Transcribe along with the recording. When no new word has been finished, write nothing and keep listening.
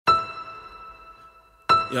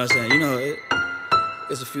You know what I'm saying? You know,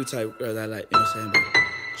 it's a few type of girls I like, you know what I'm saying? But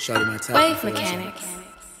shawty my type. Wave mechanics.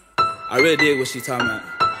 I really dig what she talking about.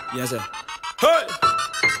 You know what I'm saying?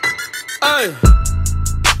 Hey! Hey!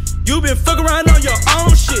 You been fuck around on your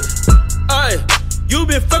own shit. Ay, you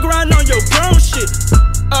been fuck around on your grown shit.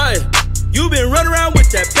 Ay, you been run around with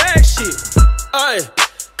that bag shit. Ay,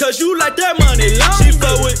 cause you like that money long. She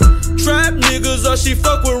fuck with trap niggas or she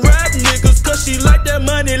fuck with rap niggas. Cause she like that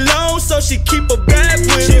money long, so she keep a bag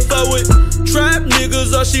with her. She fuck with trap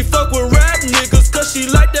niggas or she fuck with rap niggas. Cause she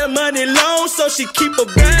like that money long, so she keep a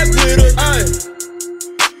bag with her. Ay,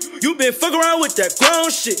 you been fuck around with that grown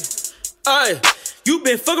shit. Ay, you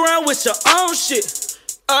been fuck around with your own shit.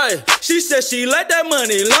 Ay, she said she like that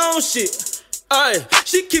money long shit. Ay,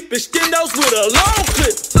 she keepin' stendos with a long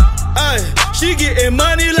clip. Ay, she getting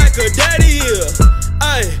money like her daddy is.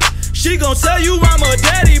 Ay, she gon' tell you I'm a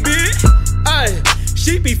daddy, bitch. Ay,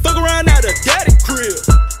 she be fuck around at her daddy crib.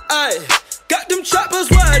 Ay, got them choppers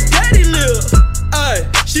where her daddy live. Ay,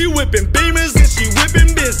 she whippin' beamers and she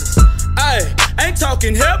whippin' business. Ay, ain't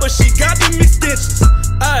talking hair but she got them extensions.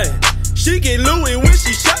 Ay, she get Louis when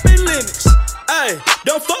she shopping Linux. Ay,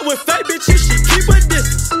 don't fuck with fake bitches, she keep her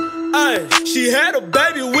distance. Ay, she had a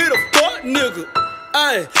baby with a fuck nigga.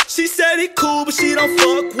 Ay, she said he cool, but she don't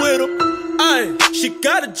fuck with him. Ay, she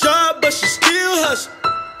got a job, but she still hustle.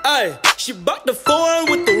 Ay, she bought the foreign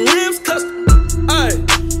with the rims custom. Ay,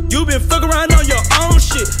 you been fuck around on your own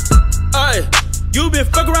shit. Ay, you been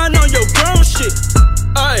fuck around on your grown shit.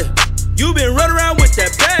 Ay, you been run around with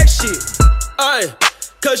that bag shit. Ay,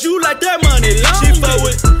 cause you like that money long. She fuck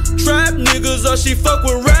with trap niggas or she fuck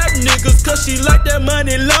with rap niggas. Cause she like that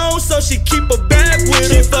money long, so she keep a bag with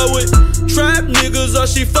her. She fuck with trap niggas or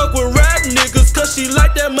she fuck with rap niggas. Cause she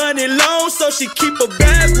like that money long, so she keep a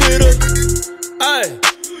bag with her. Ay,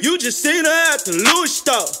 you just seen her at the Louis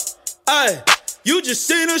store. Ay, you just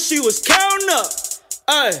seen her, she was counting up.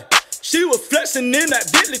 Ay, she was flexing in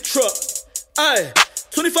that Bentley truck. Ay,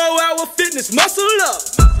 24-hour fitness, muscle up.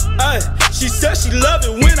 Ay, she said she love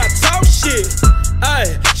it when I talk shit.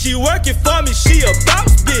 Ay, she working for me, she a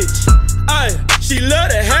boss bitch. Ay, she love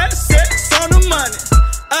to have sex on the money.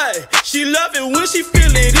 Ay, she love it when she feel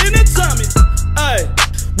it in her tummy. Ay,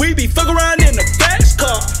 we be fuck around in the fast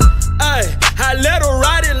car. Ay, I let her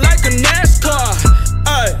ride it like a NASCAR.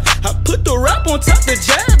 Ay, I put the rap on top the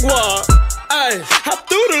Jaguar. Ay, I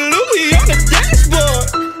threw the Louis on the dashboard.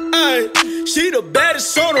 Ay, she the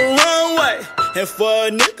baddest on the runway. And for a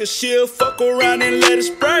nigga, she'll fuck around and let it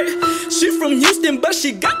spray. She from Houston, but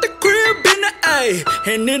she got the crib in the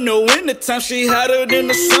A. And in the wintertime, she hotter than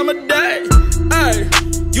the summer day. Ay,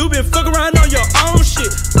 you been fuck around on your own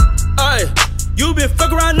shit. Ay, you been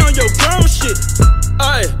fuck around on your grown shit.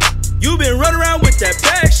 Ay, you been run around with that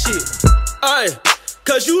bag shit. Ay,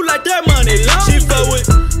 cause you like that money long. She fuck with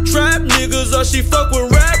trap niggas or she fuck with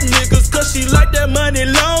rap niggas. Cause she like that money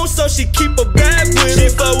long, so she keep a bag with her. She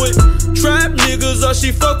fuck with trap niggas or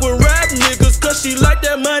she fuck with rap niggas. Cause she like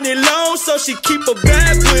that money long, so she keep a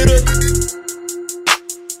bag with her.